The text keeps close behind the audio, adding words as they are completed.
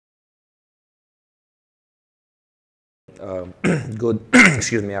Good,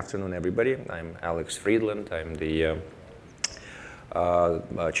 excuse me, afternoon, everybody. I'm Alex Freedland. I'm the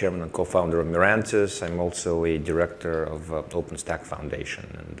chairman and co-founder of Mirantis. I'm also a director of OpenStack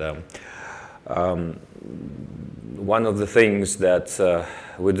Foundation. And one of the things that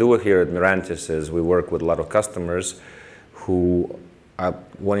we do here at Mirantis is we work with a lot of customers who are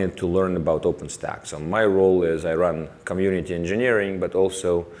wanting to learn about OpenStack. So my role is I run community engineering, but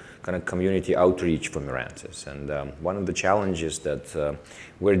also kind of community outreach for Mirantis. And one of the challenges that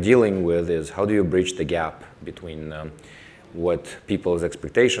we're dealing with is how do you bridge the gap between what people's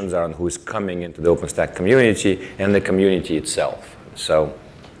expectations are and who is coming into the OpenStack community and the community itself. So,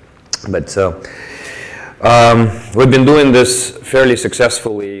 but we've been doing this fairly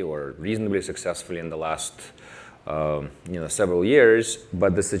successfully or reasonably successfully in the last several years,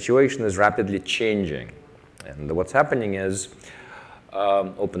 but the situation is rapidly changing. And what's happening is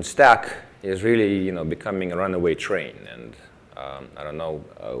OpenStack is really becoming a runaway train. And I don't know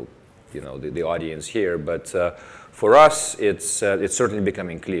the audience here, but for us it's certainly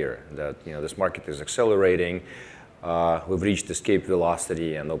becoming clear that this market is accelerating. We've reached escape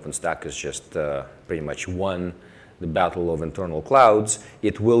velocity, and OpenStack has just pretty much won the battle of internal clouds.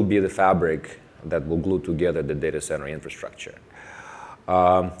 It will be the fabric that will glue together the data center infrastructure.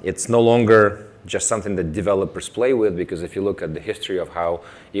 It's no longer just something that developers play with, because if you look at the history of how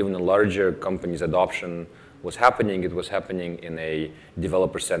even a larger company's adoption was happening, it was happening in a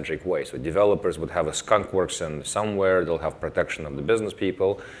developer-centric way. So developers would have a skunkworks and somewhere they'll have protection of the business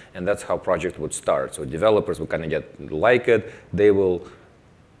people, and that's how project would start. So developers would kind of like it. They will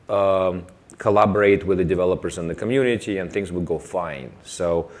collaborate with the developers in the community, and things would go fine.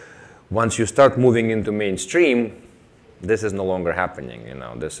 So once you start moving into mainstream, this is no longer happening.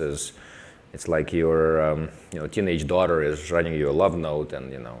 It's like your teenage daughter is writing you a love note,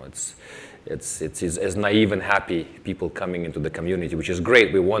 and it's as naive and happy people coming into the community, which is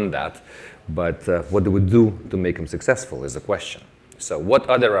great. We want that, but what do we do to make them successful is the question. So what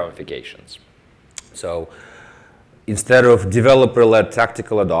are the ramifications? So instead of developer-led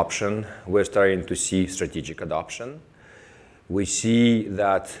tactical adoption, we're starting to see strategic adoption. We see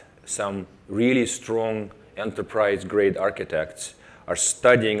that some really strong enterprise-grade architects are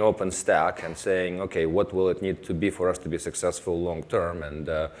studying OpenStack and saying, okay, what will it need to be for us to be successful long-term? And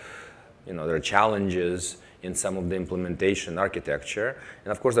there are challenges in some of the implementation architecture.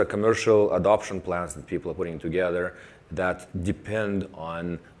 And of course, there are commercial adoption plans that people are putting together that depend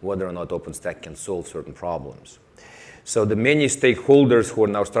on whether or not OpenStack can solve certain problems. So the many stakeholders who are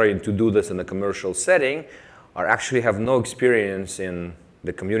now starting to do this in a commercial setting actually have no experience in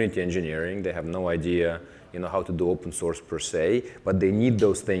the community engineering. They have no idea how to do open source per se, but they need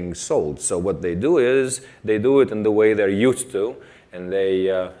those things sold. So what they do is they do it in the way they're used to, and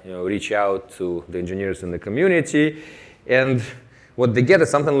they reach out to the engineers in the community, and what they get is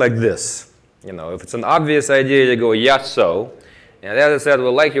something like this. If it's an obvious idea, you go, yes, so. And the other said, we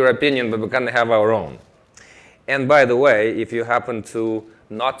like your opinion, but we kind of have our own. And by the way, if you happen to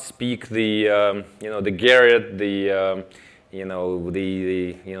not speak the the Garrett,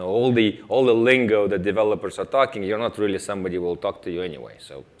 all the lingo that developers are talking, you're not really somebody who will talk to you anyway.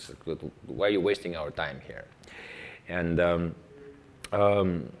 So why are you wasting our time here? And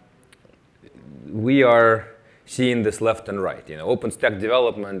we are seeing this left and right. OpenStack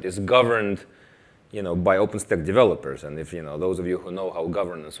development is governed by OpenStack developers. And if those of you who know how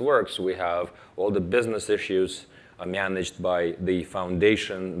governance works, we have all the business issues are managed by the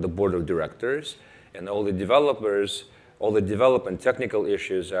foundation, the board of directors, and all the developers. All the development technical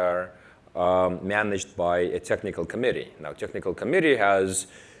issues are managed by a technical committee. Now, technical committee has,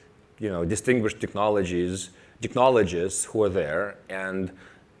 distinguished technologists who are there, and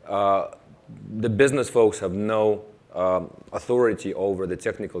the business folks have no authority over the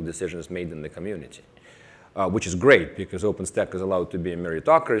technical decisions made in the community, which is great because OpenStack is allowed to be a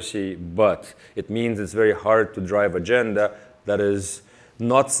meritocracy, but it means it's very hard to drive agenda that is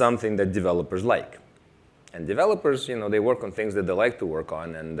not something that developers like. And developers, they work on things that they like to work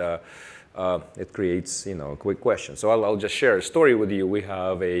on, and it creates, a quick question. So I'll just share a story with you. We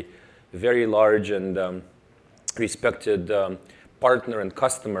have a very large and respected partner and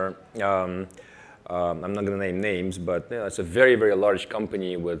customer. I'm not going to name names, but it's a very, very large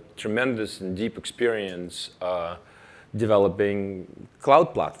company with tremendous and deep experience developing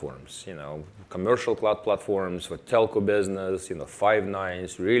cloud platforms, commercial cloud platforms for telco business, 5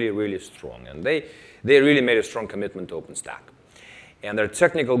 nines, really, really strong. And they really made a strong commitment to OpenStack. And their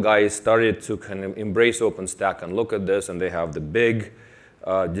technical guys started to kind of embrace OpenStack and look at this, and they have the big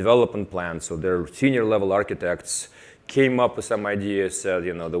development plan. So their senior level architects came up with some ideas, said,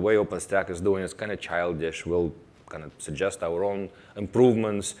 the way OpenStack is doing is kind of childish. We'll kind of suggest our own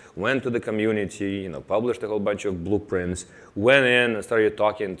improvements, went to the community, published a whole bunch of blueprints, went in and started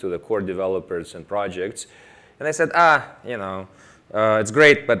talking to the core developers and projects. And they said, it's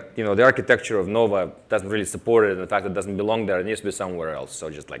great, but the architecture of Nova doesn't really support it. And in fact, it doesn't belong there. It needs to be somewhere else. So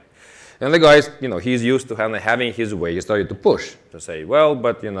just like, and the guys, he's used to having his way. He started to push to say, well,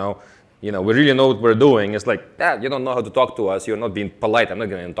 but we really know what we're doing. It's like, you don't know how to talk to us. You're not being polite. I'm not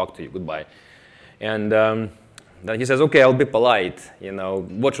going to talk to you. Goodbye. And then he says, okay, I'll be polite.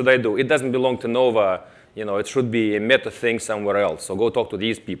 What should I do? It doesn't belong to Nova. It should be a meta thing somewhere else. So go talk to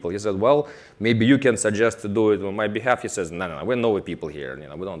these people. He said, well, maybe you can suggest to do it on my behalf. He says, no, we're Nova people here.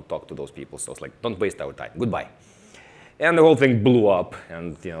 We don't talk to those people. So it's like, don't waste our time. Goodbye. And the whole thing blew up.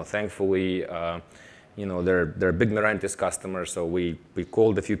 And thankfully, they're big Mirantis customers. So we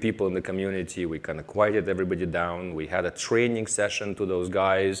called a few people in the community. We kind of quieted everybody down. We had a training session to those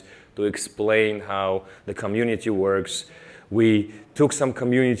guys to explain how the community works. We took some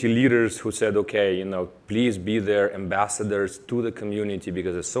community leaders who said, okay, please be their ambassadors to the community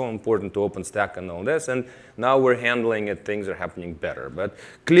because it's so important to OpenStack and all this. And now we're handling it. Things are happening better. But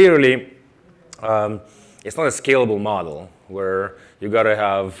clearly, it's not a scalable model where you got to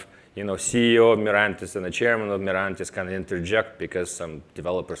have CEO of Mirantis and the chairman of Mirantis kind of interject because some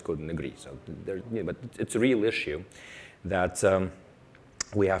developers couldn't agree. So, but it's a real issue that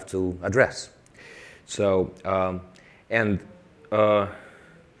we have to address. So,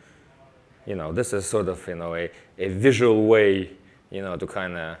 this is sort of a visual way to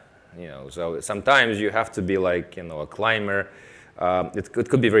kind of so sometimes you have to be like a climber. It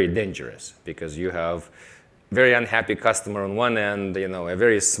could be very dangerous because you have very unhappy customer on one end, a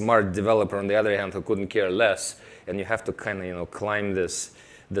very smart developer on the other hand who couldn't care less, and you have to kind of climb this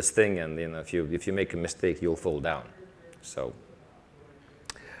thing, and if you make a mistake, you'll fall down. So.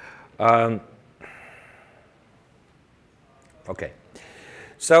 Okay,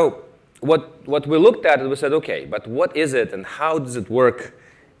 so what we looked at, we said, okay, but what is it and how does it work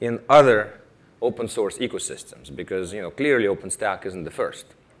in other open source ecosystems? Because clearly OpenStack isn't the first.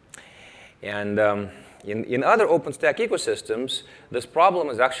 And in other OpenStack ecosystems, this problem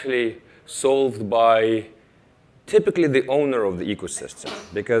is actually solved by typically the owner of the ecosystem.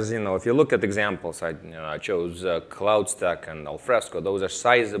 Because if you look at examples, I chose CloudStack and Alfresco. Those are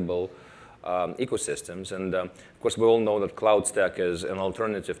sizable ecosystems. And of course, we all know that CloudStack is an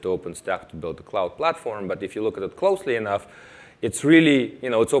alternative to OpenStack to build a cloud platform. But if you look at it closely enough, it's really,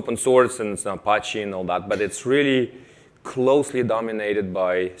 it's open source and it's Apache and all that, but it's really closely dominated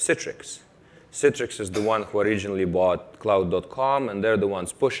by Citrix. Citrix is the one who originally bought cloud.com, and they're the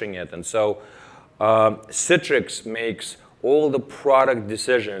ones pushing it. And so Citrix makes all the product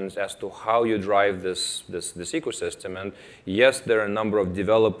decisions as to how you drive this ecosystem. And yes, there are a number of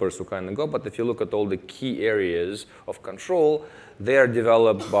developers who kind of go, but if you look at all the key areas of control, they are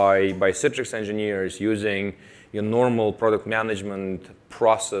developed by Citrix engineers using your normal product management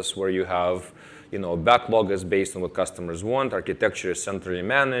process where you have, a backlog is based on what customers want, architecture is centrally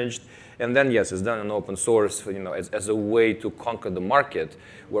managed, and then yes, it's done in open source, as a way to conquer the market,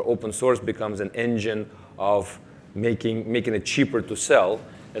 where open source becomes an engine of making it cheaper to sell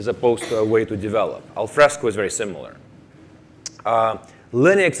as opposed to a way to develop. Alfresco is very similar.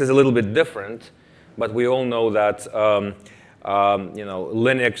 Linux is a little bit different, but we all know that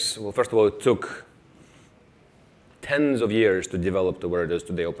Linux, well, first of all, it took tens of years to develop to where it is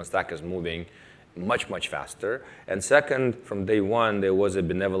today. OpenStack is moving much, much faster. And second, from day one, there was a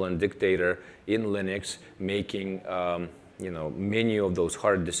benevolent dictator in Linux making many of those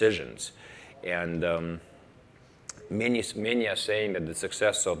hard decisions. And many are saying that the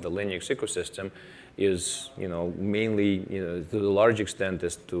success of the Linux ecosystem is, mainly, to a large extent,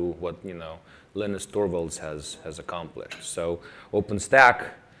 is to what, Linus Torvalds has accomplished. So OpenStack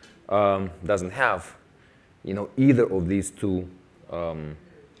doesn't have, either of these two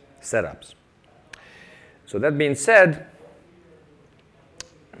setups. So that being said,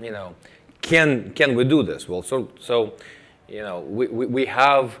 can we do this? Well, so we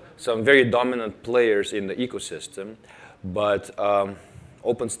have some very dominant players in the ecosystem, but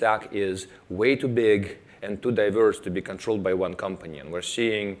OpenStack is way too big and too diverse to be controlled by one company. And we're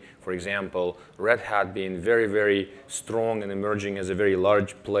seeing, for example, Red Hat being very, very strong and emerging as a very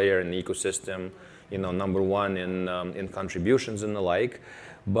large player in the ecosystem, number one in contributions and the like.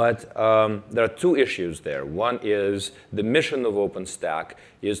 But there are two issues there. One is the mission of OpenStack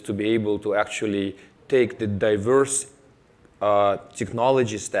is to be able to actually take the diverse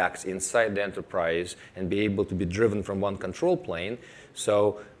technology stacks inside the enterprise and be able to be driven from one control plane.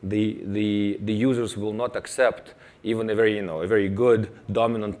 So the users will not accept even a very good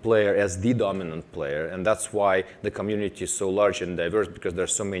dominant player as the dominant player, and that's why the community is so large and diverse, because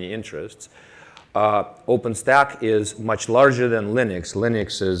there's so many interests. OpenStack is much larger than Linux.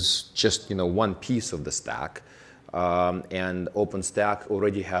 Linux is just one piece of the stack, and OpenStack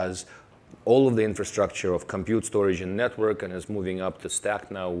already has all of the infrastructure of compute, storage, and network, and is moving up the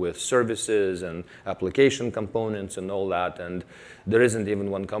stack now with services and application components and all that. And there isn't even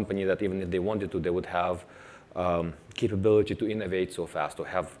one company that, even if they wanted to, they would have capability to innovate so fast or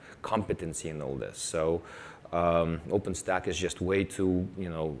have competency in all this. So OpenStack is just way too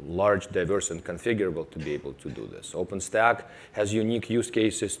large, diverse, and configurable to be able to do this. OpenStack has unique use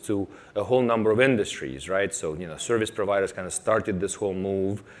cases to a whole number of industries, right? So service providers kind of started this whole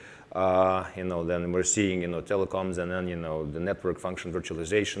move. Then we're seeing telecoms, and then the network function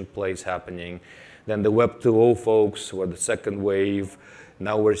virtualization plays happening. Then the Web 2.0 folks were the second wave.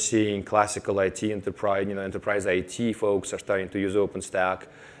 Now we're seeing classical IT enterprise, enterprise IT folks are starting to use OpenStack.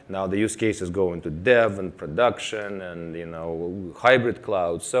 Now the use cases go into dev and production and hybrid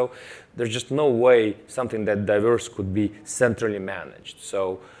clouds. So there's just no way something that diverse could be centrally managed.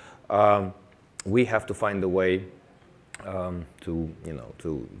 So we have to find a way to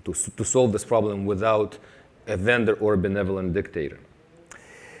solve this problem without a vendor or a benevolent dictator.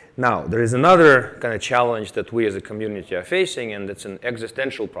 Now, there is another kind of challenge that we as a community are facing, and it's an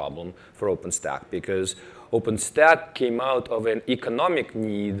existential problem for OpenStack, because OpenStack came out of an economic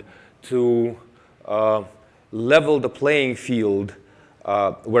need to level the playing field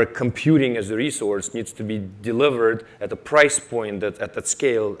where computing as a resource needs to be delivered at a price point at that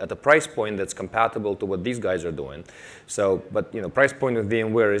scale, at a price point that's compatible to what these guys are doing. So, but price point with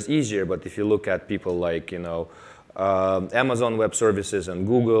VMware is easier. But if you look at people like Amazon Web Services and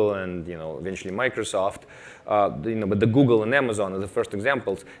Google and eventually Microsoft, but the Google and Amazon are the first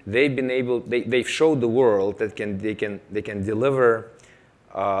examples. They've been able, they've showed the world that they can deliver,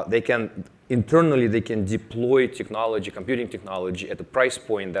 internally they can deploy technology, computing technology, at a price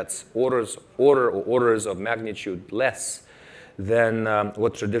point that's orders of magnitude less than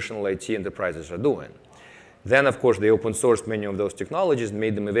what traditional IT enterprises are doing. Then, of course, they open sourced many of those technologies and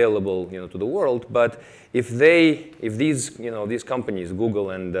made them available, to the world. But if these companies,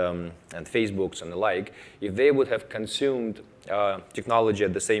 Google and Facebooks and the like, if they would have consumed technology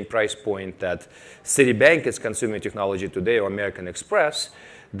at the same price point that Citibank is consuming technology today, or American Express,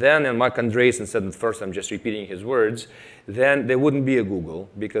 then, and Mark Andreessen said at first, I'm just repeating his words, then there wouldn't be a Google,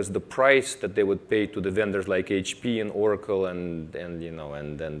 because the price that they would pay to the vendors like HP and Oracle and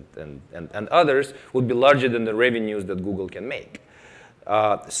others would be larger than the revenues that Google can make.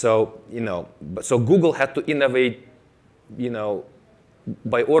 So Google had to innovate,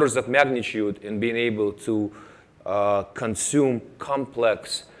 by orders of magnitude in being able to consume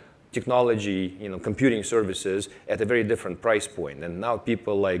complex technology, computing services at a very different price point. And now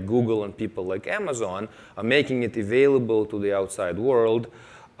people like Google and people like Amazon are making it available to the outside world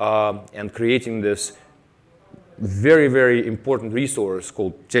and creating this very, very important resource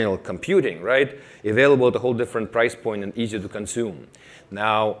called general computing, right? Available at a whole different price point and easy to consume.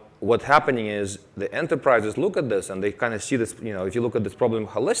 Now, what's happening is the enterprises look at this and they kind of see this, if you look at this problem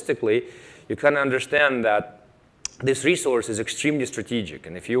holistically, you kind of understand that this resource is extremely strategic.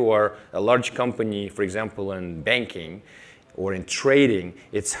 And if you are a large company, for example, in banking or in trading,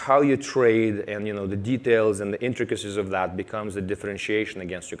 it's how you trade and the details and the intricacies of that becomes the differentiation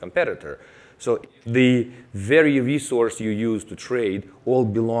against your competitor. So the very resource you use to trade all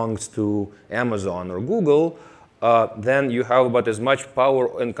belongs to Amazon or Google, then you have about as much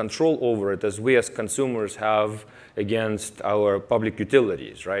power and control over it as we as consumers have against our public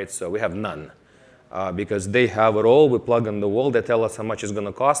utilities, right? So we have none. Because they have it all. We plug in the wall. They tell us how much it's going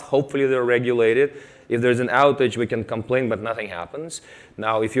to cost. Hopefully, they're regulated. If there's an outage, we can complain, but nothing happens.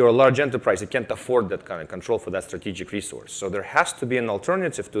 Now, if you're a large enterprise, you can't afford that kind of control for that strategic resource. So there has to be an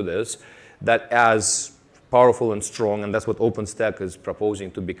alternative to this that as powerful and strong, and that's what OpenStack is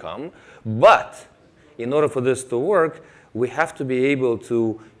proposing to become. But in order for this to work, we have to be able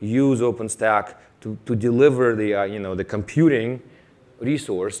to use OpenStack to deliver the computing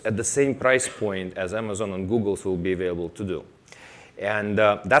resource at the same price point as Amazon and Google will be available to do. And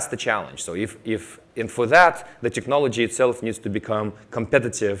that's the challenge. So and for that, the technology itself needs to become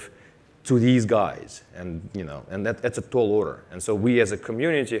competitive to these guys. And, that's a tall order. And so we as a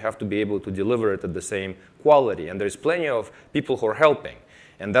community have to be able to deliver it at the same quality. And there's plenty of people who are helping.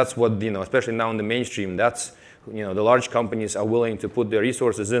 And that's what, especially now in the mainstream, that's, the large companies are willing to put their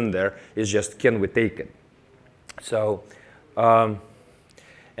resources in there. It's just, can we take it? So,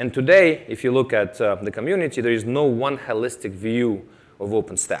 and today, if you look at the community, there is no one holistic view of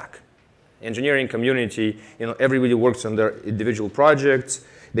OpenStack. Engineering community, everybody works on their individual projects.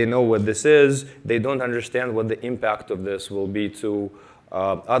 They know what this is. They don't understand what the impact of this will be to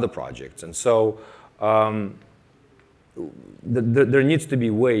other projects. And so there needs to be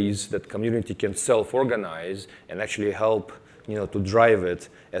ways that community can self-organize and actually help to drive it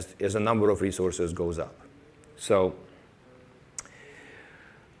as the number of resources goes up. So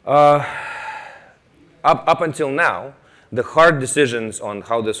up until now, the hard decisions on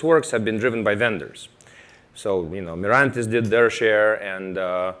how this works have been driven by vendors. So Mirantis did their share, and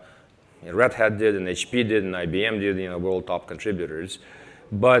Red Hat did, and HP did, and IBM did. We're all top contributors.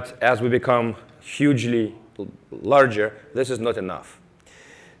 But as we become hugely larger, this is not enough.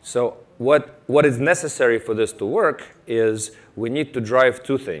 So what is necessary for this to work is we need to drive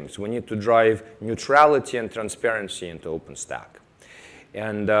two things. We need to drive neutrality and transparency into OpenStack.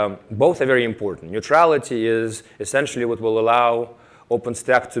 And both are very important. Neutrality is essentially what will allow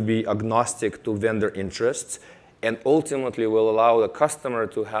OpenStack to be agnostic to vendor interests, and ultimately will allow the customer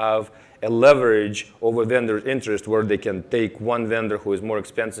to have a leverage over vendor interest where they can take one vendor who is more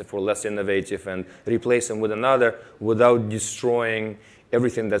expensive or less innovative and replace them with another without destroying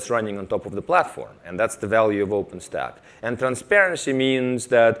everything that's running on top of the platform. And that's the value of OpenStack. And transparency means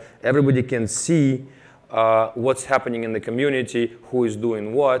that everybody can see what's happening in the community, who is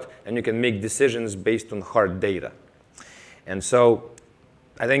doing what, and you can make decisions based on hard data. And so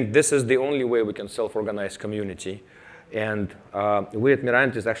I think this is the only way we can self-organize community. And we at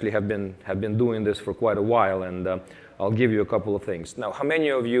Mirantis actually have been doing this for quite a while, and I'll give you a couple of things. Now, how many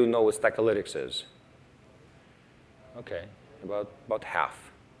of you know what Stackalytics is? Okay, about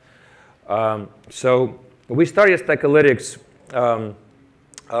half. So we started Stackalytics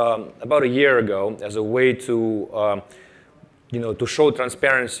about a year ago as a way to to show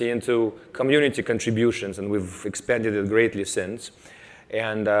transparency into community contributions, and we've expanded it greatly since.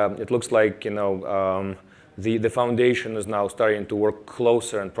 And it looks like the foundation is now starting to work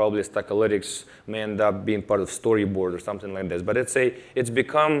closer, and probably Stackalytics may end up being part of Storyboard or something like this. But it's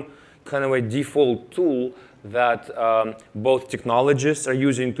become kind of a default tool that both technologists are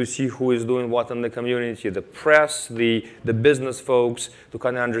using to see who is doing what in the community, the press, the business folks, to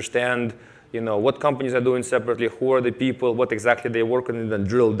kind of understand what companies are doing separately, who are the people, what exactly they work on, and then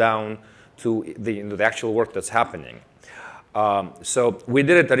drill down to the actual work that's happening. So we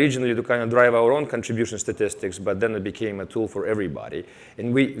did it originally to kind of drive our own contribution statistics, but then it became a tool for everybody.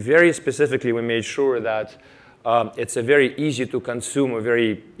 And we very specifically, we made sure that it's a very easy to consume, a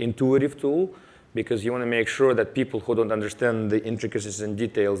very intuitive tool, because you want to make sure that people who don't understand the intricacies and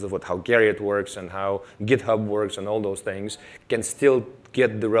details of how Garriott works and how GitHub works and all those things can still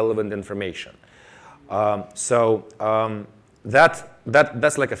get the relevant information. That's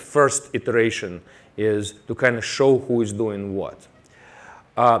like a first iteration, is to kind of show who is doing what.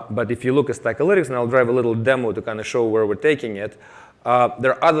 But if you look at Stackalytics, and I'll drive a little demo to kind of show where we're taking it,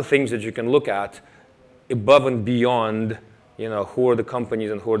 there are other things that you can look at above and beyond who are the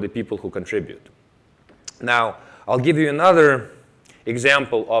companies and who are the people who contribute. Now, I'll give you another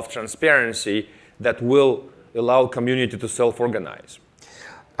example of transparency that will allow community to self-organize.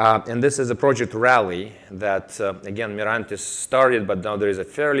 And this is a project Rally that, again, Mirantis started, but now there is a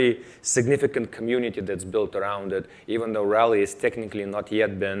fairly significant community that's built around it. Even though Rally is technically not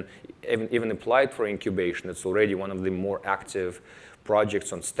yet been even applied for incubation, it's already one of the more active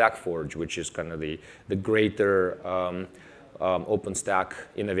projects on StackForge, which is kind of the greater OpenStack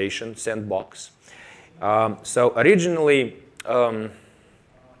innovation sandbox. So originally, our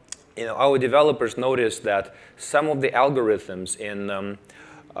developers noticed that some of the algorithms in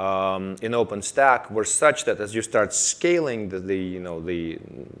OpenStack were such that as you start scaling the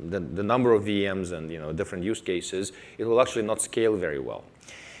number of VMs and different use cases, it will actually not scale very well.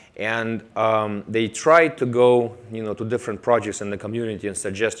 And they tried to go to different projects in the community and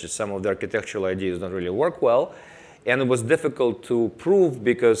suggested some of the architectural ideas don't really work well. And it was difficult to prove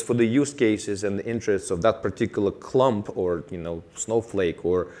because for the use cases and the interests of that particular clump or snowflake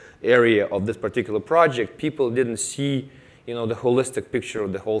or area of this particular project, people didn't see the holistic picture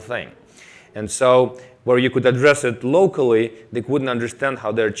of the whole thing. And so where you could address it locally, they couldn't understand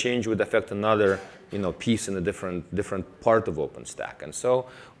how their change would affect another piece in a different part of OpenStack. And so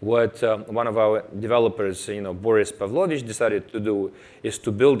what one of our developers, Boris Pavlovich, decided to do is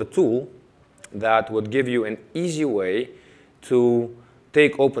to build a tool that would give you an easy way to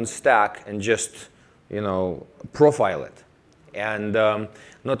take OpenStack and just profile it. And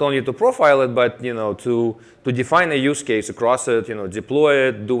not only to profile it, but to define a use case across it, deploy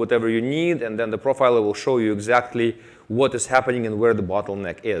it, do whatever you need, and then the profiler will show you exactly what is happening and where the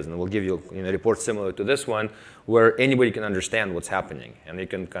bottleneck is. And we'll give you, a report similar to this one where anybody can understand what's happening. And you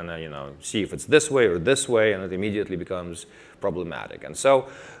can kind of see if it's this way or this way, and it immediately becomes problematic. And so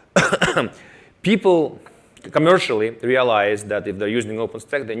people commercially realize that if they're using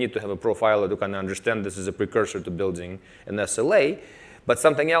OpenStack, they need to have a profiler to kind of understand this is a precursor to building an SLA. But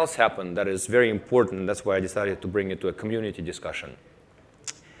something else happened that is very important. That's why I decided to bring it to a community discussion.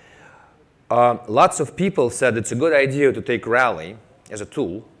 Lots of people said it's a good idea to take Rally as a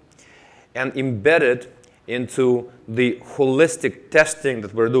tool and embed it into the holistic testing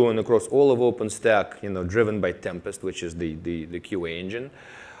that we're doing across all of OpenStack, driven by Tempest, which is the QA engine,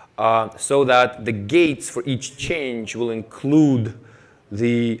 so that the gates for each change will include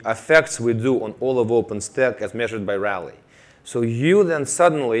the effects we do on all of OpenStack as measured by Rally. So you then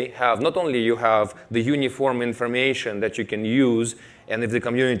suddenly have, not only you have the uniform information that you can use, and if the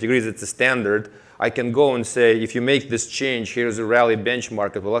community agrees it's a standard, I can go and say, if you make this change, here's a Rally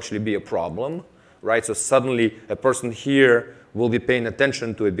benchmark, it will actually be a problem, right? So suddenly a person here will be paying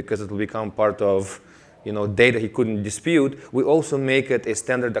attention to it because it will become part of data he couldn't dispute. We also make it a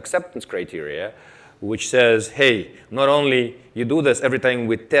standard acceptance criteria, which says, hey, not only you do this every time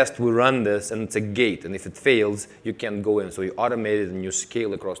we test, we run this, and it's a gate, and if it fails, you can't go in. So you automate it and you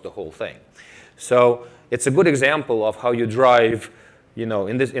scale across the whole thing. So it's a good example of how you drive, in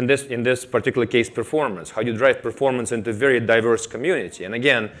this particular case, performance, how you drive performance into a very diverse community. And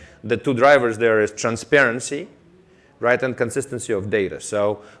again, the two drivers there is transparency, right, and consistency of data.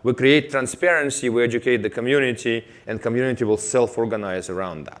 So we create transparency, we educate the community, and community will self-organize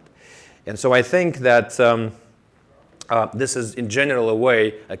around that. And so I think that this is, in general, a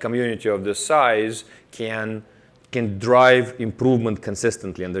way a community of this size can drive improvement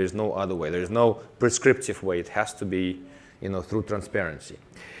consistently, and there is no other way. There is no prescriptive way. It has to be through transparency.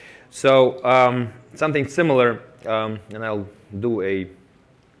 So something similar, and I'll do a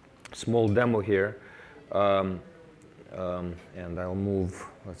small demo here, and I'll move,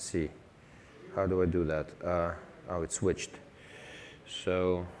 let's see, how do I do that? Oh, it switched.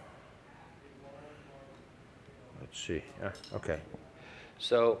 So let's see. OK.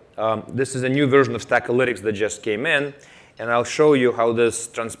 So this is a new version of Stackalytics that just came in. And I'll show you how this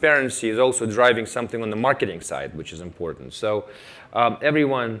transparency is also driving something on the marketing side, which is important. So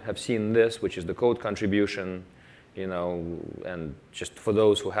everyone have seen this, which is the code contribution. And just for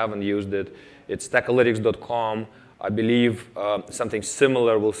those who haven't used it, it's stackalytics.com. I believe something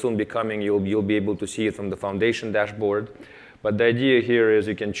similar will soon be coming. You'll be able to see it from the foundation dashboard. But the idea here is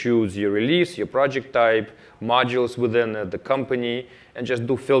you can choose your release, your project type, modules within the company, and just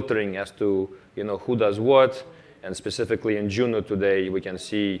do filtering as to who does what. And specifically in Juno today, we can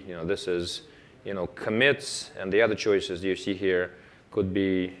see this is commits, and the other choices you see here could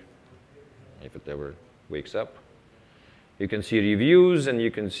be, if it ever wakes up. You can see reviews, and you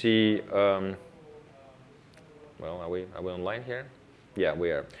can see, well, are we online here? Yeah,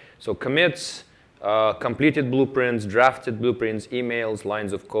 we are. So commits, completed blueprints, drafted blueprints, emails,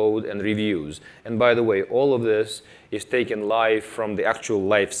 lines of code, and reviews. And by the way, all of this is taken live from the actual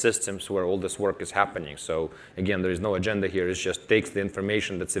live systems where all this work is happening. So again, there is no agenda here. It just takes the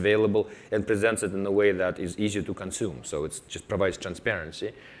information that's available and presents it in a way that is easy to consume. So it just provides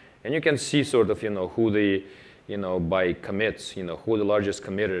transparency. And you can see sort of who the, by commits, who are the largest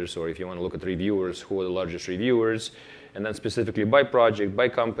committers, or if you want to look at reviewers, who are the largest reviewers, and then specifically by project, by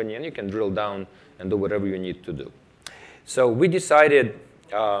company, and you can drill down and do whatever you need to do. So we decided,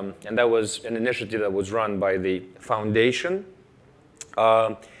 and that was an initiative that was run by the foundation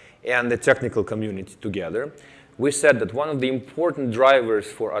and the technical community together. We said that one of the important drivers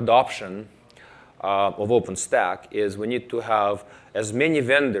for adoption of OpenStack is we need to have as many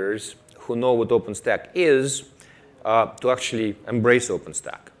vendors who know what OpenStack is to actually embrace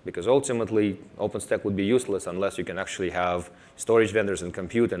OpenStack. Because ultimately, OpenStack would be useless unless you can actually have storage vendors and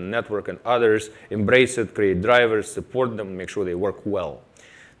compute and network and others embrace it, create drivers, support them, make sure they work well.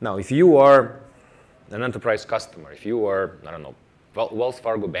 Now, if you are an enterprise customer, if you are, I don't know, Wells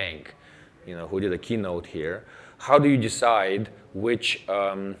Fargo Bank, who did a keynote here, how do you decide which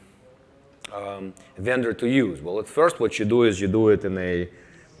vendor to use? Well, at first, what you do is you do it in a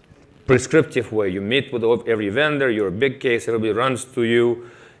prescriptive way. You meet with every vendor, you're a big case, everybody runs to you,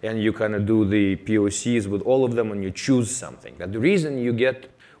 and you kind of do the POCs with all of them, and you choose something. Now, the reason you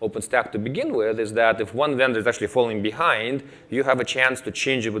get OpenStack to begin with is that if one vendor is actually falling behind, you have a chance to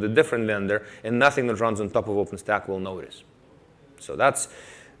change it with a different vendor, and nothing that runs on top of OpenStack will notice. So that's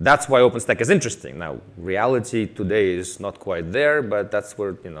why OpenStack is interesting. Now, reality today is not quite there, but that's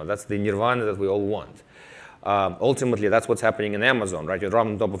where that's the nirvana that we all want. Ultimately, that's what's happening in Amazon, right? You're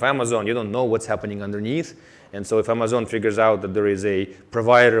on top of Amazon, you don't know what's happening underneath. And so if Amazon figures out that there is a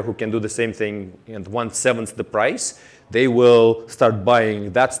provider who can do the same thing at 1/7 the price, they will start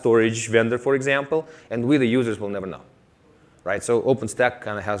buying that storage vendor, for example, and we, the users, will never know, right? So OpenStack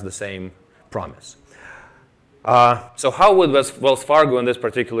kind of has the same promise. So how would Wells Fargo, in this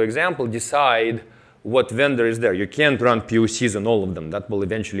particular example, decide what vendor is there? You can't run POCs on all of them. That will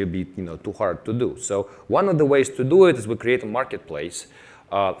eventually be too hard to do. So one of the ways to do it is we create a marketplace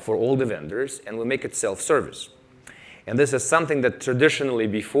for all the vendors, and we make it self-service. And this is something that traditionally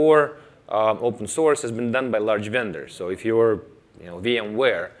before open source has been done by large vendors. So if you're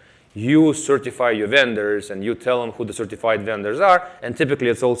VMware, you certify your vendors and you tell them who the certified vendors are, and typically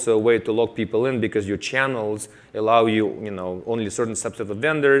it's also a way to lock people in because your channels allow you, only a certain subset of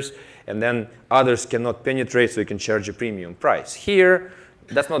vendors, and then others cannot penetrate, so you can charge a premium price. Here,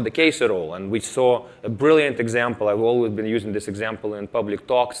 that's not the case at all, and we saw a brilliant example. I've always been using this example in public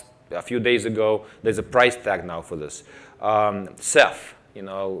talks. A few days ago, there's a price tag now for this. Ceph,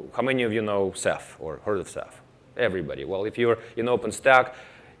 how many of you know Ceph or heard of Ceph? Everybody. Well, if you're in OpenStack,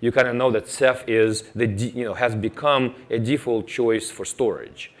 you kind of know that Ceph is has become a default choice for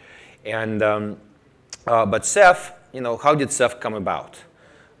storage. And but Ceph, how did Ceph come about?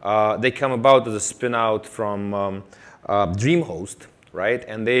 They come about as a spin-out from DreamHost, right?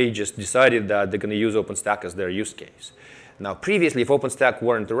 And they just decided that they're going to use OpenStack as their use case. Now, previously, if OpenStack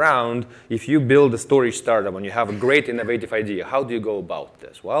weren't around, if you build a storage startup and you have a great innovative idea, how do you go about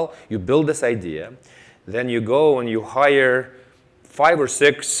this? Well, you build this idea, then you go and you hire 5 or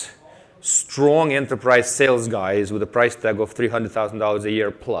 6 strong enterprise sales guys with a price tag of $300,000 a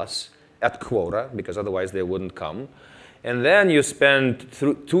year plus at quota, because otherwise they wouldn't come. And then you spend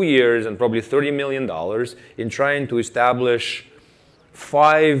 2 years and probably $30 million in trying to establish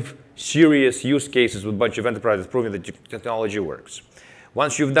 5 serious use cases with a bunch of enterprises proving that your technology works.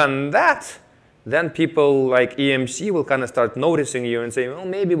 Once you've done that, then people like EMC will kind of start noticing you and say, well,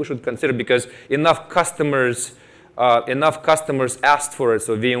 maybe we should consider, because enough customers asked for it,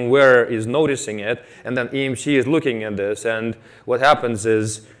 so VMware is noticing it, and then EMC is looking at this, and what happens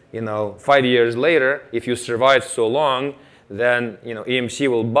is, 5 years later, if you survive so long, then EMC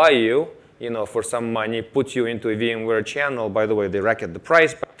will buy you, for some money, put you into a VMware channel. By the way, they racket the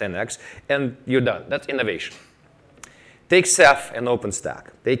price by 10x, and you're done. That's innovation. Take Ceph and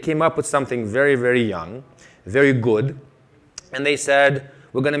OpenStack. They came up with something very, very young, very good, and they said,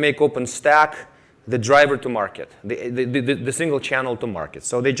 we're going to make OpenStack the driver to market, the single channel to market.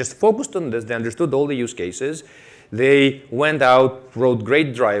 So they just focused on this. They understood all the use cases. They went out, wrote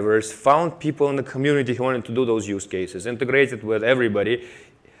great drivers, found people in the community who wanted to do those use cases, integrated with everybody,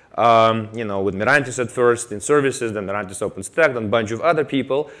 with Mirantis at first in services, then Mirantis OpenStack, then a bunch of other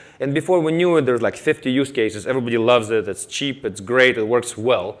people. And before we knew it, there's like 50 use cases. Everybody loves it. It's cheap. It's great. It works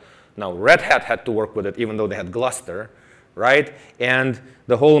well. Now, Red Hat had to work with it, even though they had Gluster, right? And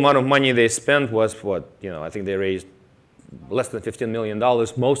the whole amount of money they spent was what, I think they raised less than $15 million.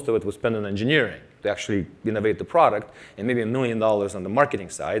 Most of it was spent on engineering to actually innovate the product, and maybe $1 million on the marketing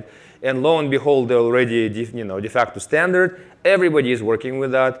side. And lo and behold, they're already de facto standard. Everybody is working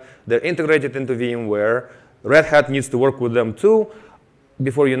with that. They're integrated into VMware. Red Hat needs to work with them too.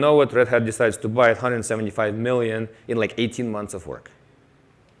 Before you know it, Red Hat decides to buy it $175 million in like 18 months of work.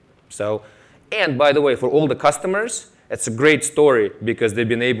 So, and by the way, for all the customers, it's a great story because they've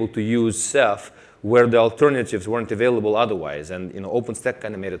been able to use Ceph where the alternatives weren't available otherwise. And OpenStack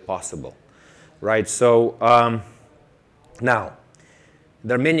kind of made it possible, right? So now,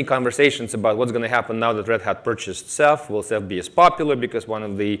 there are many conversations about what's going to happen now that Red Hat purchased Ceph. Will Ceph be as popular? Because one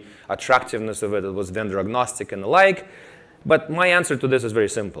of the attractiveness of it was vendor agnostic and the like. But my answer to this is very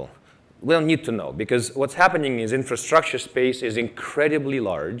simple. We don't need to know, because what's happening is infrastructure space is incredibly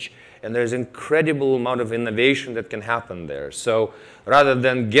large, and there's incredible amount of innovation that can happen there. So rather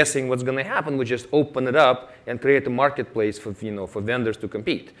than guessing what's going to happen, we just open it up and create a marketplace for for vendors to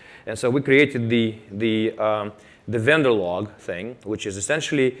compete. And so we created the vendor log thing, which is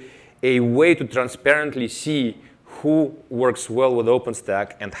essentially a way to transparently see who works well with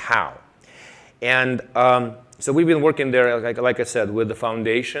OpenStack and how. And so we've been working there, like I said, with the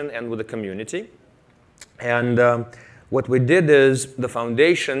foundation and with the community. And what we did is the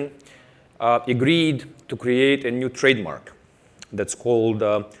foundation agreed to create a new trademark that's called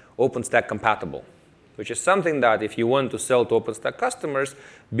OpenStack compatible, which is something that if you want to sell to OpenStack customers,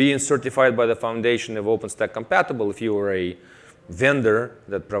 being certified by the foundation of OpenStack compatible, if you are a vendor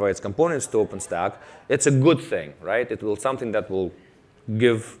that provides components to OpenStack, it's a good thing, right? It will something that will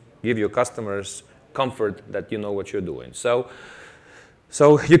give your customers comfort that you know what you're doing. So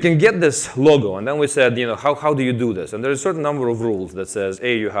So you can get this logo, and then we said, how do you do this? And there's a certain number of rules that says,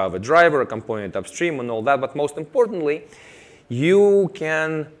 you have a driver, a component upstream, and all that. But most importantly, you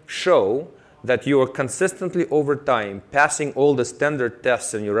can show that you are consistently over time passing all the standard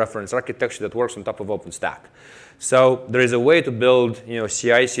tests in your reference architecture that works on top of OpenStack. So there is a way to build,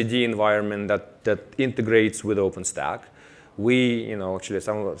 CI/CD environment that integrates with OpenStack. We, actually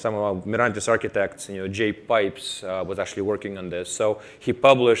some of our Mirantis architects, Jay Pipes was actually working on this. So he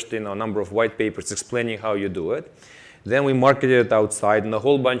published, a number of white papers explaining how you do it. Then we marketed it outside, and a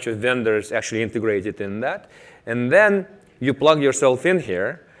whole bunch of vendors actually integrated in that. And then you plug yourself in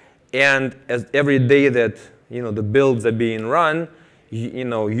here, and as every day that, the builds are being run,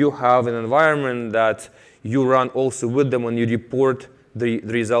 you have an environment that you run also with them when you report the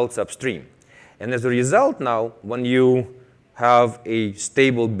results upstream. And as a result now, when you have a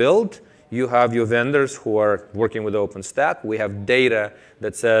stable build, you have your vendors who are working with OpenStack. We have data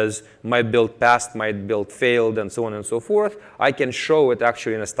that says my build passed, my build failed, and so on and so forth. I can show it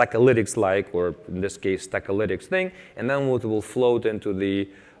actually in a Stackalytics-like, or in this case, Stackalytics thing, and then it will float into the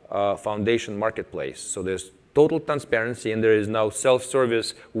foundation marketplace. So there's total transparency, and there is now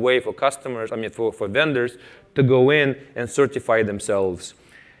self-service way for customers, for vendors to go in and certify themselves.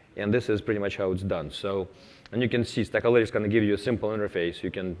 And this is pretty much how it's done. So, and you can see Stackalytics is going to give you a simple interface.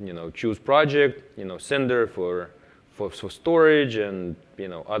 You can, choose project, Cinder for storage, and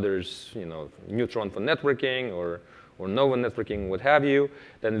others, Neutron for networking, or Nova networking, what have you.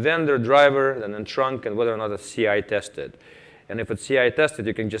 Then vendor, driver, and then trunk, and whether or not it's CI tested. And if it's CI tested,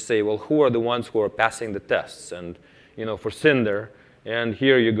 you can just say, well, who are the ones who are passing the tests? And for Cinder, and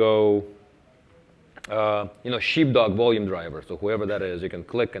here you go, sheepdog volume driver. So whoever that is, you can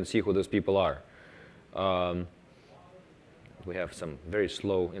click and see who those people are. We have some very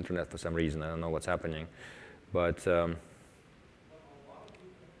slow internet for some reason. I don't know what's happening, but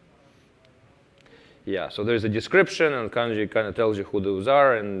yeah. So there's a description, and it kind of tells you who those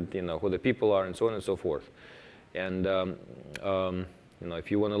are, and who the people are, and so on and so forth. And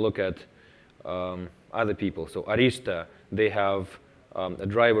if you want to look at other people, so Arista, they have a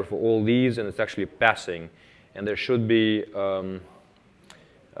driver for all these, and it's actually passing. And there should be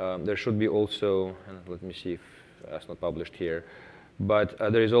also, and let me see if that's not published here, but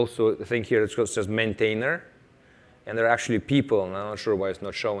there is also a thing here that says maintainer, and there are actually people, and I'm not sure why it's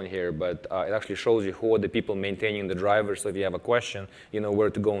not showing here, but it actually shows you who are the people maintaining the driver, so if you have a question, you know where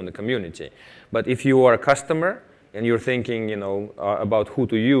to go in the community. But if you are a customer and you're thinking, about who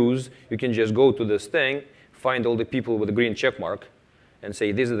to use, you can just go to this thing, find all the people with a green check mark, and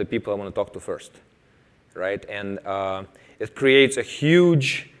say, these are the people I want to talk to first, right? And it creates a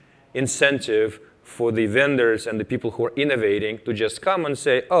huge incentive for the vendors and the people who are innovating to just come and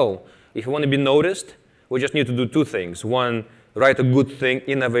say, oh, if you want to be noticed, we just need to do two things. One, write a good thing,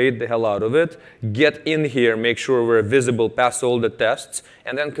 innovate the hell out of it, get in here, make sure we're visible, pass all the tests,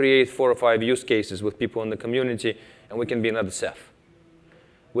 and then create 4 or 5 use cases with people in the community, and we can be another Ceph,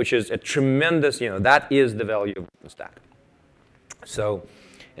 which is a tremendous, that is the value of OpenStack. So,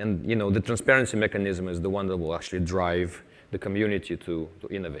 and the transparency mechanism is the one that will actually drive the community to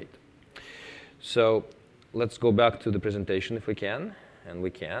innovate. So let's go back to the presentation if we can, and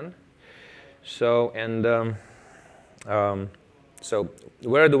we can. So, and so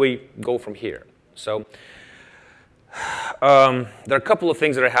where do we go from here? So there are a couple of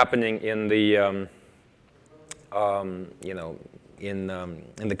things that are happening in the in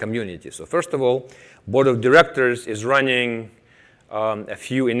the community. So first of all, board of directors is running a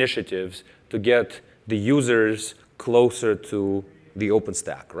few initiatives to get the users closer to the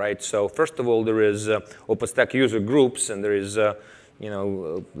OpenStack, right? So first of all, there is OpenStack user groups, and there is the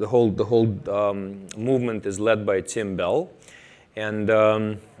whole movement is led by Tim Bell, and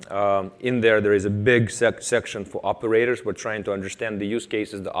in there is a big section for operators. We're trying to understand the use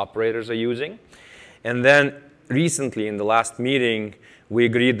cases the operators are using, and then recently in the last meeting, we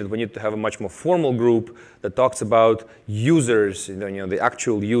agreed that we need to have a much more formal group that talks about users, the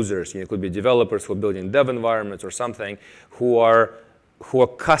actual users. It could be developers who are building dev environments or something, who are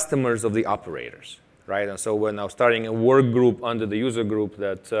customers of the operators, right? And so we're now starting a work group under the user group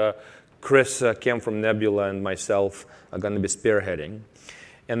that Chris Kim from Nebula and myself are going to be spearheading.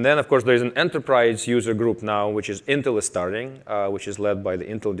 And then, of course, there is an enterprise user group now, which is Intel is starting, which is led by the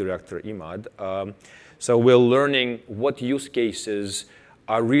Intel director, Imad. So we're learning what use cases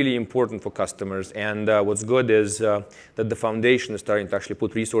are really important for customers. And what's good is that the foundation is starting to actually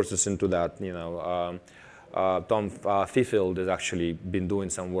put resources into that. Tom Fifield has actually been doing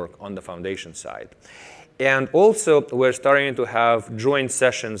some work on the foundation side. And also, we're starting to have joint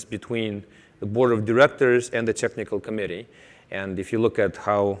sessions between the board of directors and the technical committee. And if you look at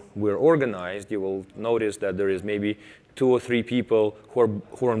how we're organized, you will notice that there is maybe 2 or 3 people who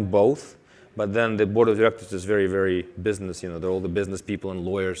are on both. But then the board of directors is very, very business. They're all the business people and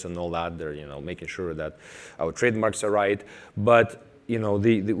lawyers and all that. They're making sure that our trademarks are right. But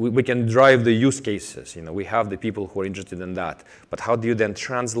we can drive the use cases. We have the people who are interested in that. But how do you then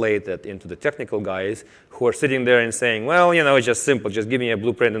translate that into the technical guys who are sitting there and saying, well, it's just simple. Just give me a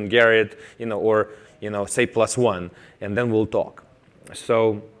blueprint and Garrett, or say +1, and then we'll talk.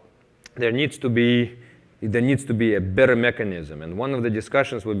 So there needs to be a better mechanism. And one of the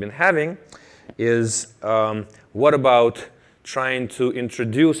discussions we've been having is what about trying to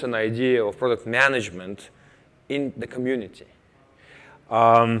introduce an idea of product management in the community?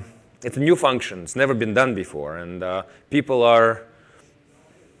 It's a new function. It's never been done before. And people are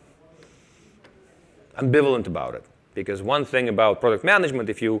ambivalent about it. Because one thing about product management,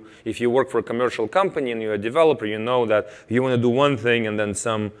 if you work for a commercial company and you're a developer, you know that you want to do one thing and then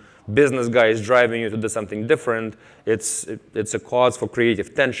some business guy is driving you to do something different. It's a cause for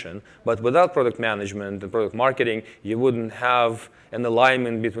creative tension. But without product management and product marketing, you wouldn't have an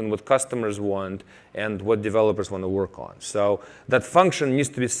alignment between what customers want and what developers want to work on. So that function needs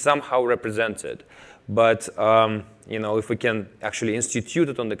to be somehow represented. But if we can actually institute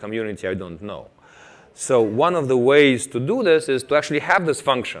it on the community, I don't know. So one of the ways to do this is to actually have this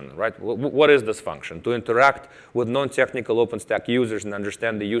function, right? What is this function? To interact with non-technical OpenStack users and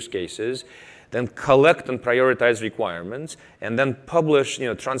understand the use cases, then collect and prioritize requirements, and then publish,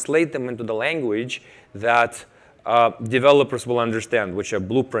 translate them into the language that developers will understand, which are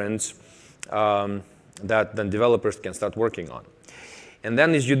blueprints that then developers can start working on. And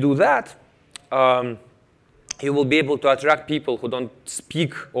then as you do that, you will be able to attract people who don't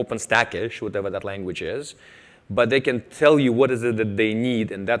speak OpenStackish, whatever that language is, but they can tell you what is it that they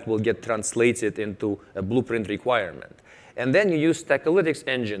need, and that will get translated into a blueprint requirement. And then you use Stackalytics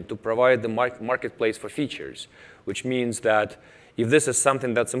engine to provide the marketplace for features, which means that if this is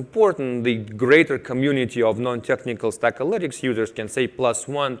something that's important, the greater community of non-technical Stackalytics users can say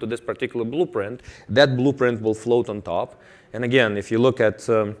 +1 to this particular blueprint. That blueprint will float on top. And again, if you look at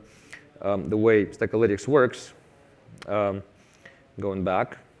the way Stackalytics works, going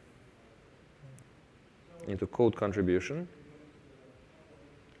back into code contribution,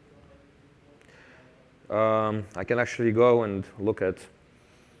 I can actually go and look at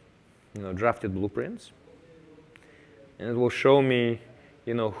drafted blueprints, and it will show me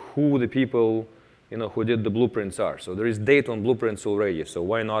who the people who did the blueprints are. So there is data on blueprints already. So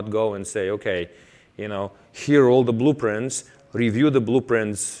why not go and say, okay, here are all the blueprints. Review the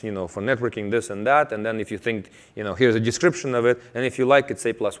blueprints, for networking this and that, and then if you think, here's a description of it, and if you like it,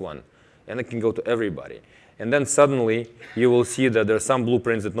 say +1, and it can go to everybody. And then suddenly you will see that there are some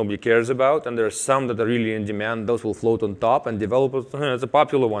blueprints that nobody cares about, and there are some that are really in demand. Those will float on top, and developers, it's a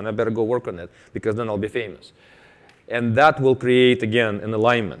popular one, I better go work on it because then I'll be famous. And that will create again an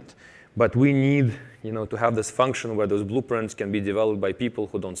alignment. But we need, to have this function where those blueprints can be developed by people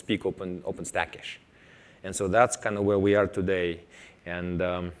who don't speak OpenStackish. And so that's kind of where we are today. And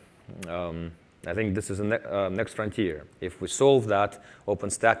I think this is the next frontier. If we solve that,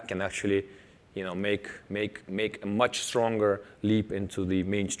 OpenStack can actually make a much stronger leap into the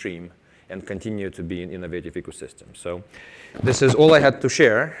mainstream and continue to be an innovative ecosystem. So this is all I had to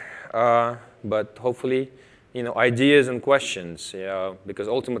share. But hopefully, ideas and questions, because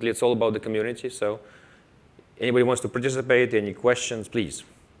ultimately it's all about the community. So anybody wants to participate, any questions, please.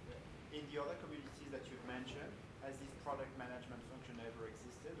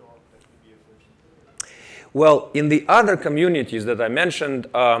 Well, in the other communities that I mentioned,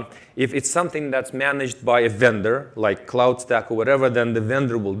 if it's something that's managed by a vendor, like CloudStack or whatever, then the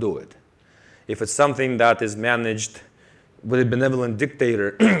vendor will do it. If it's something that is managed with a benevolent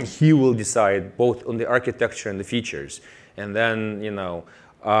dictator, he will decide both on the architecture and the features. And then,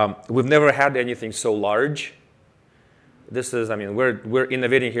 we've never had anything so large. This is, we're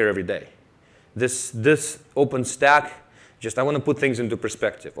innovating here every day. This OpenStack, I want to put things into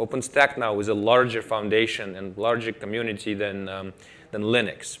perspective. OpenStack now is a larger foundation and larger community than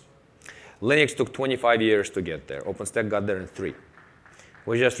Linux. Linux took 25 years to get there. OpenStack got there in 3.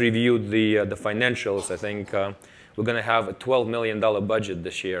 We just reviewed the financials. I think we're going to have a $12 million budget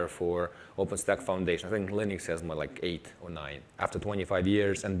this year for OpenStack Foundation. I think Linux has more like 8 or 9 after 25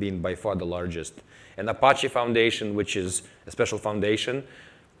 years and being by far the largest. And Apache Foundation, which is a special foundation,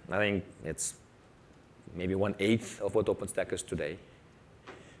 I think it's maybe 1/8 of what OpenStack is today.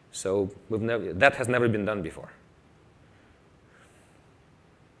 So that has never been done before.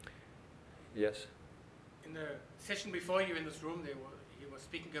 Yes? In the session before you in this room, he was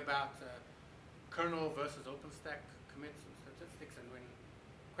speaking about kernel versus OpenStack commits, etc. statistics, and when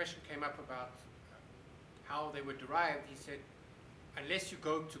a question came up about how they were derived, he said, unless you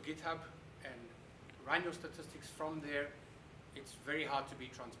go to GitHub and run your statistics from there, it's very hard to be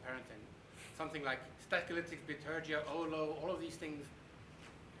transparent. And something like Stackalytics, Bitergia, OLO, all of these things,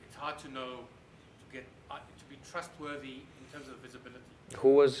 it's hard to know, to be trustworthy in terms of visibility.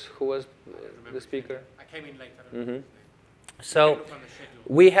 Who was the speaker? I came in late. I don't know his name. So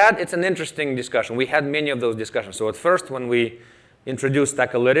it's an interesting discussion. We had many of those discussions. So at first, when we introduced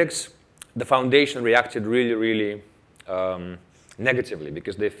Stackalytics, the foundation reacted really, really negatively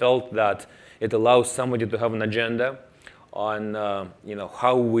because they felt that it allows somebody to have an agenda on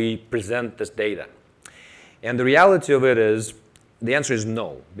how we present this data. And the reality of it is, the answer is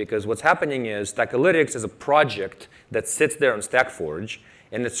no, because what's happening is Stackalytics is a project that sits there on StackForge,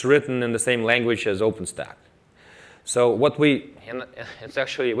 and it's written in the same language as OpenStack. So we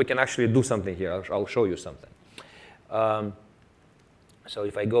can actually do something here. I'll show you something. So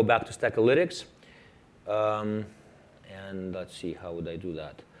if I go back to Stackalytics, and let's see, how would I do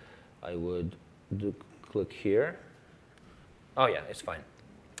that? I would click here. Oh yeah, it's fine.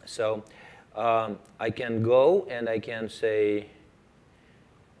 So I can go and I can say,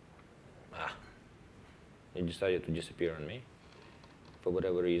 it decided to disappear on me for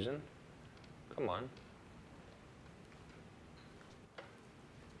whatever reason. Come on.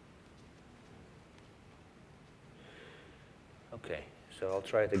 Okay, so I'll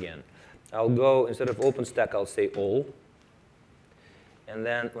try it again. I'll go, instead of OpenStack, I'll say all. And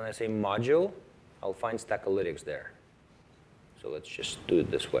then when I say module, I'll find Stackalytics there. So let's just do it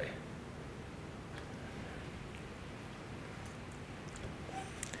this way.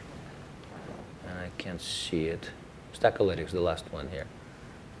 And I can't see it. Stackalytics, the last one here.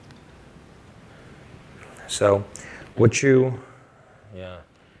 So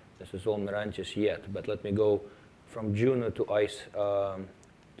this is all Mirantis yet, but let me go from Juno to Icehouse.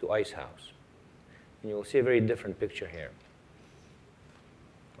 And you will see a very different picture here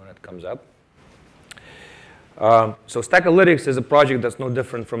when it comes up. So Stackalytics is a project that's no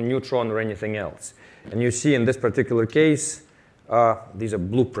different from Neutron or anything else. And you see in this particular case, these are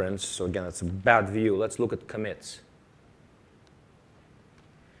blueprints. So again, it's a bad view. Let's look at commits.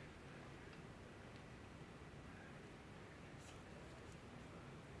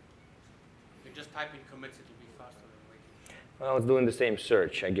 You just type in commits, it'll be faster than waiting. Well, it's doing the same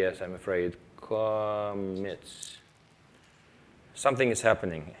search, I guess, I'm afraid. Commits. Something is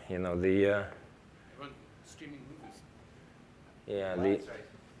happening. Streaming movies. Yeah,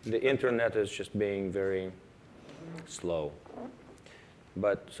 the internet is just being very slow.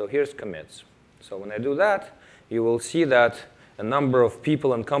 But so here's commits. So when I do that, you will see that a number of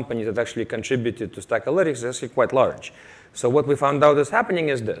people and companies that actually contributed to Stackalytics is actually quite large. So what we found out is happening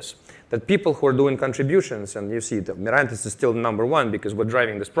is this, that people who are doing contributions, and you see that Mirantis is still #1 because we're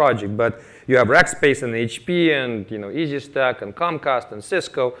driving this project, but you have Rackspace and HP and EasyStack and Comcast and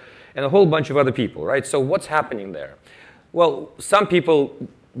Cisco and a whole bunch of other people, right? So what's happening there? Well, some people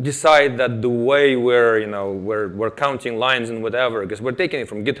decide that the way we're counting lines and whatever, because we're taking it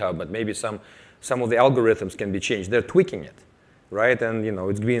from GitHub, but maybe some of the algorithms can be changed. They're tweaking it, right? And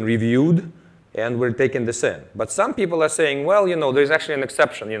it's being reviewed, and we're taking this in. But some people are saying, well, there's actually an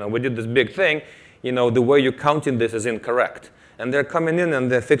exception. We did this big thing. The way you're counting this is incorrect. And they're coming in and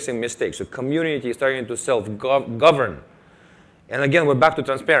they're fixing mistakes. So community is starting to self-govern. And again, we're back to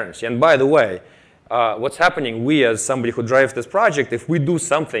transparency. And by the way, what's happening, we as somebody who drives this project, if we do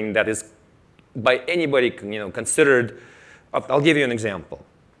something that is by anybody considered, I'll give you an example.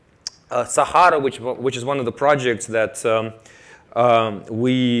 Sahara, which is one of the projects that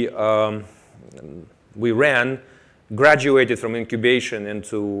we ran, graduated from incubation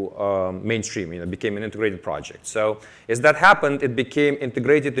into mainstream, became an integrated project. So as that happened, it became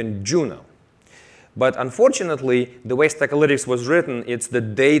integrated in Juno. But unfortunately, the way Stackalytics was written, it's the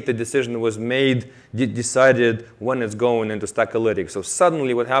date the decision was made, decided when it's going into Stackalytics. So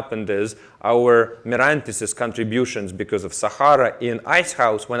suddenly what happened is our Mirantis' contributions because of Sahara in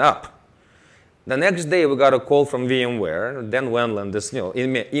Icehouse went up. The next day, we got a call from VMware, Dan Wendland, this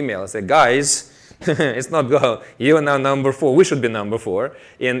email, and said, guys, it's not go. You are now #4. We should be #4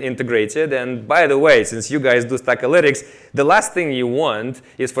 in integrated. And by the way, since you guys do Stackalytics, the last thing you want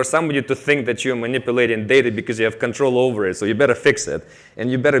is for somebody to think that you're manipulating data because you have control over it. So you better fix it. And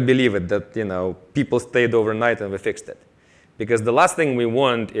you better believe it that people stayed overnight and we fixed it. Because the last thing we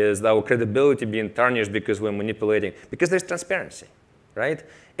want is our credibility being tarnished because we're manipulating. Because there's transparency, right?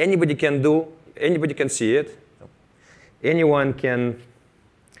 Anybody can see it. Anyone can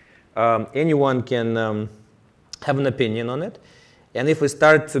have an opinion on it. And if we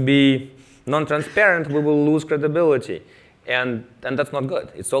start to be non-transparent, we will lose credibility. And that's not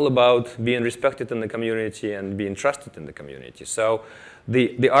good. It's all about being respected in the community and being trusted in the community. So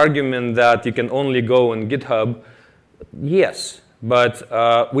the argument that you can only go on GitHub, yes, but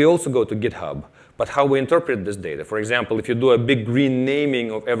we also go to GitHub. But how we interpret this data, for example, if you do a big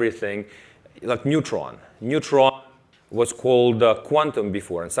renaming of everything, like Neutron. Neutron was called Quantum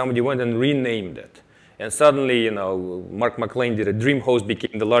before, and somebody went and renamed it. And suddenly, Mark McLean did a DreamHost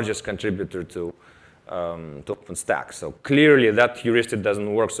became the largest contributor to OpenStack. So clearly that heuristic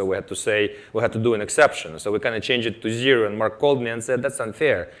doesn't work, so we had to do an exception. So we kind of changed it to 0, and Mark called me and said, that's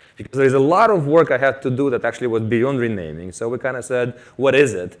unfair, because there's a lot of work I had to do that actually was beyond renaming. So we kind of said, what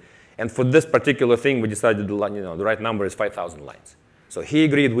is it? And for this particular thing, we decided the right number is 5,000 lines. So he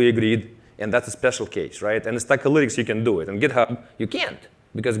agreed, we agreed, and that's a special case, right? And in Stackalytics, you can do it. In GitHub, you can't,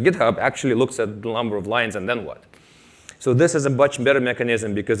 because GitHub actually looks at the number of lines and then what? So this is a much better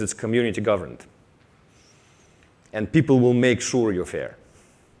mechanism because it's community governed. And people will make sure you're fair.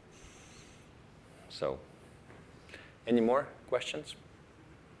 So, any more questions?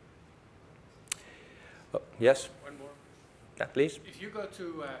 Oh, yes? One more. Yeah, please. If you go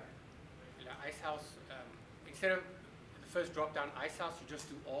to Icehouse, instead of the first drop-down Icehouse, you just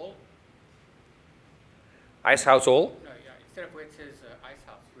do all? Icehouse all? No, yeah, instead of where it says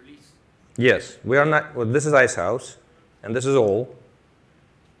Icehouse, release. Yes, we are not, well, this is Icehouse, and this is all.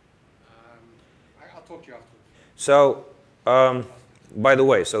 I'll talk to you afterwards. So, by the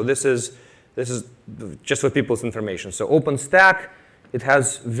way, so this is just for people's information. So OpenStack, it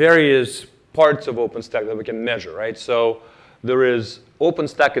has various parts of OpenStack that we can measure, right? So there is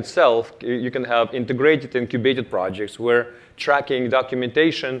OpenStack itself. You can have integrated, incubated projects. We're tracking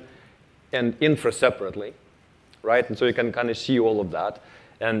documentation and infra separately, right? And so you can kind of see all of that.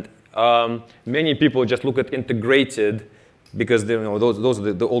 And many people just look at integrated because those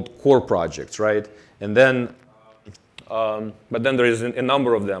are the old core projects, right? And then but then there is a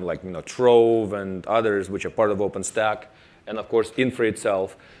number of them, like Trove and others, which are part of OpenStack, and of course infra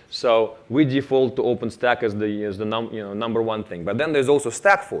itself. So we default to OpenStack as the number one thing. But then there's also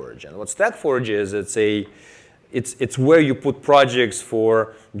StackForge, and what StackForge is, it's where you put projects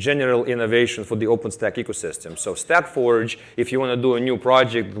for general innovation for the OpenStack ecosystem. So StackForge, if you want to do a new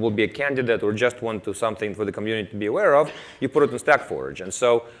project that will be a candidate or just want to something for the community to be aware of, you put it in StackForge. And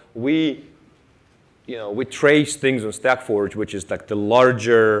so we trace things on StackForge, which is like the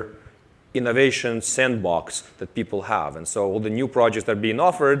larger innovation sandbox that people have. And so all the new projects that are being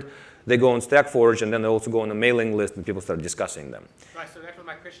offered, they go on StackForge, and then they also go on a mailing list, and people start discussing them. Right, so that was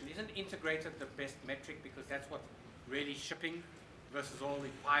my question. Isn't integrated the best metric because that's what's really shipping versus all the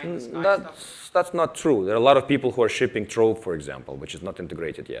pie in the sky stuff? That's not true. There are a lot of people who are shipping Trove, for example, which is not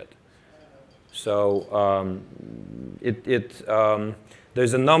integrated yet. So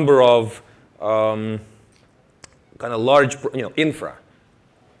there's a number of kind of large, infra.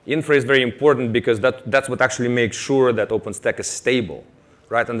 Infra is very important because that's what actually makes sure that OpenStack is stable,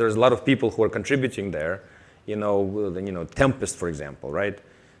 right? And there's a lot of people who are contributing there, Tempest, for example, right?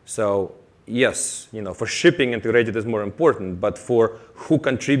 So yes, for shipping, integrated is more important, but for who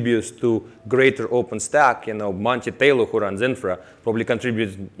contributes to greater OpenStack, Monty Taylor, who runs infra, probably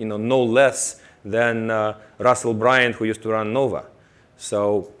contributes, no less than Russell Bryant, who used to run Nova.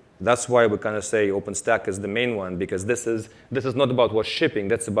 So that's why we kind of say OpenStack is the main one, because this is not about what's shipping.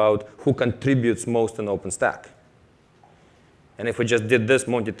 That's about who contributes most in OpenStack. And if we just did this,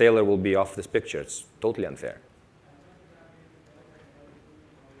 Monty Taylor will be off this picture. It's totally unfair.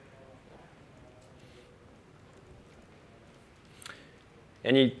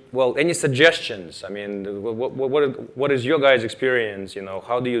 Any suggestions? I mean, what is your guys' experience?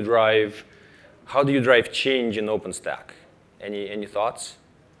 How do you drive change in OpenStack? Any thoughts?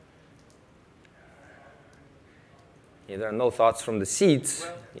 There are no thoughts from the seats.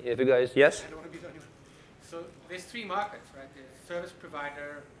 Well, if you guys, yes? I don't want to be the only one. So there's three markets, right? There's service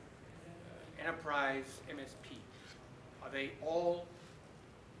provider, enterprise, MSP. Are they all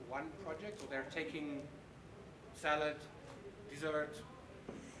one project, or they're taking salad, dessert,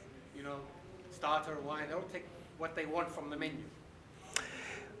 starter, wine? They'll take what they want from the menu.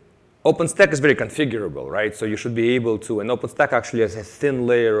 OpenStack is very configurable, right? So you should be able to, and OpenStack actually has a thin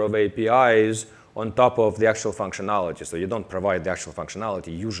layer of APIs on top of the actual functionality. So you don't provide the actual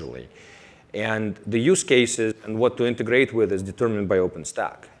functionality usually. And the use cases and what to integrate with is determined by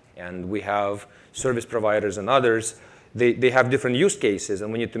OpenStack. And we have service providers and others. They have different use cases,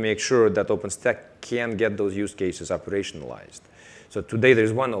 and we need to make sure that OpenStack can get those use cases operationalized. So today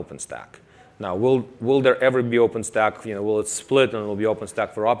there's one OpenStack. Now, will there ever be OpenStack? Will it split and it will be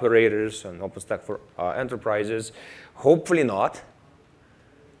OpenStack for operators and OpenStack for enterprises? Hopefully not,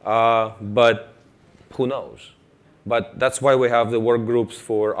 but who knows? But that's why we have the work groups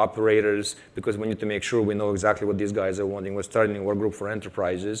for operators, because we need to make sure we know exactly what these guys are wanting. We're starting a work group for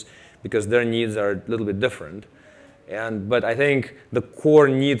enterprises because their needs are a little bit different. But I think the core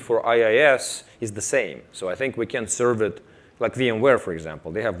need for IIS is the same. So I think we can serve it like VMware, for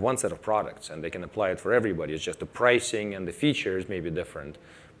example. They have one set of products, and they can apply it for everybody. It's just the pricing and the features may be different,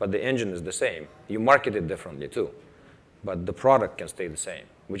 but the engine is the same. You market it differently, too. But the product can stay the same.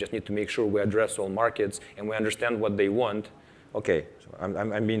 We just need to make sure we address all markets and we understand what they want. OK, so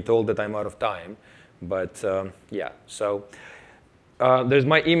I'm being told that I'm out of time. But yeah, so there's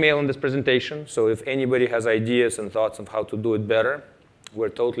my email in this presentation. So if anybody has ideas and thoughts of how to do it better, we're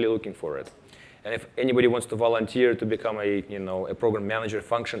totally looking for it. And if anybody wants to volunteer to become a program manager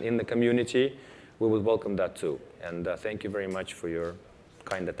function in the community, we would welcome that too. And thank you very much for your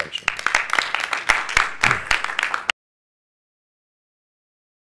kind attention.